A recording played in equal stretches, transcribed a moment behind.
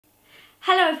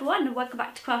Hello everyone and welcome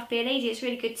back to Craft Beer Lady. It's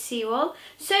really good to see you all.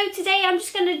 So today I'm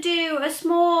just going to do a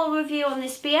small review on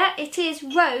this beer. It is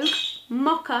Rogue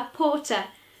Mocha Porter.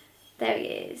 There he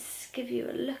is. Give you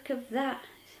a look of that.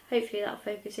 Hopefully that'll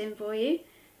focus in for you.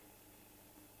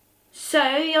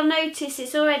 So you'll notice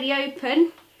it's already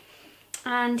open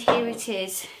and here it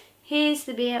is. Here's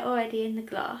the beer already in the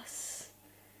glass.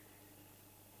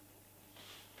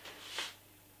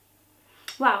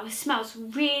 Wow, it smells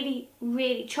really,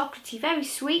 really chocolatey, very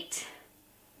sweet.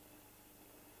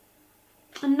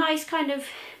 A nice kind of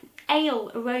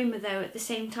ale aroma though at the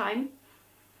same time.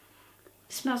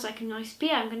 It smells like a nice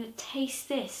beer. I'm going to taste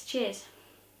this. Cheers.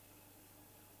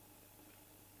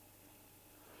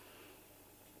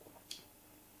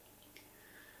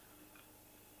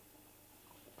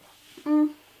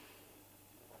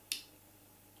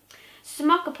 It's a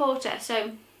Mocha Porter,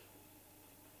 so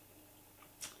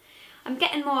I'm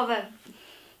getting more of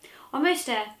almost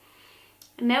a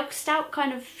milk stout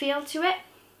kind of feel to it.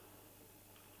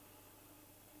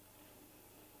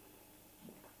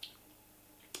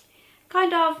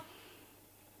 Kind of,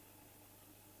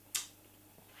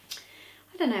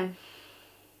 I don't know.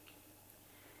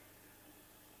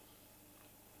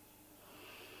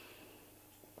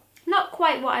 Not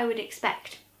quite what I would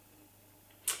expect.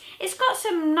 It's got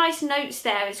some nice notes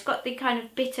there. It's got the kind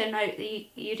of bitter note that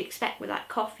you'd expect with that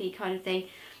coffee kind of thing.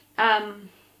 At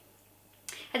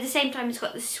the same time, it's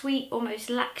got the sweet, almost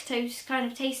lactose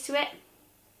kind of taste to it.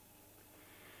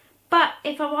 But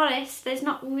if I'm honest, there's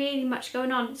not really much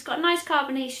going on. It's got a nice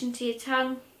carbonation to your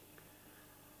tongue.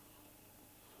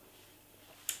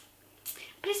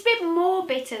 But it's a bit more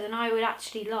bitter than I would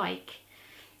actually like.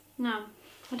 No,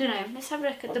 I don't know. Let's have a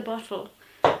look at the bottle.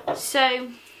 So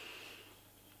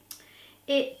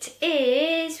it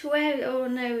is, oh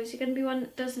no, is it going to be one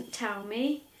that doesn't tell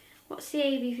me? What's the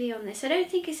ABV on this? I don't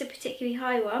think it's a particularly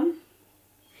high one.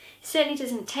 It certainly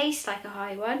doesn't taste like a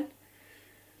high one.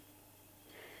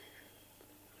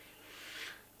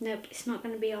 Nope, it's not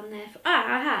going to be on there.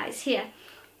 It's here.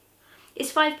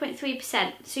 It's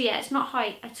 5.3%, so yeah, it's not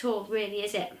high at all, really,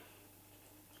 is it?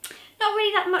 Not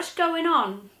really that much going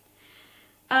on.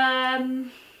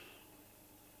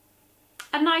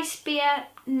 A nice beer,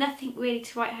 nothing really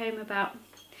to write home about.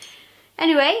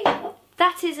 Anyway,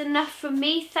 that is enough from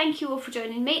me. Thank you all for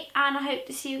joining me, and I hope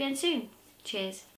to see you again soon. Cheers.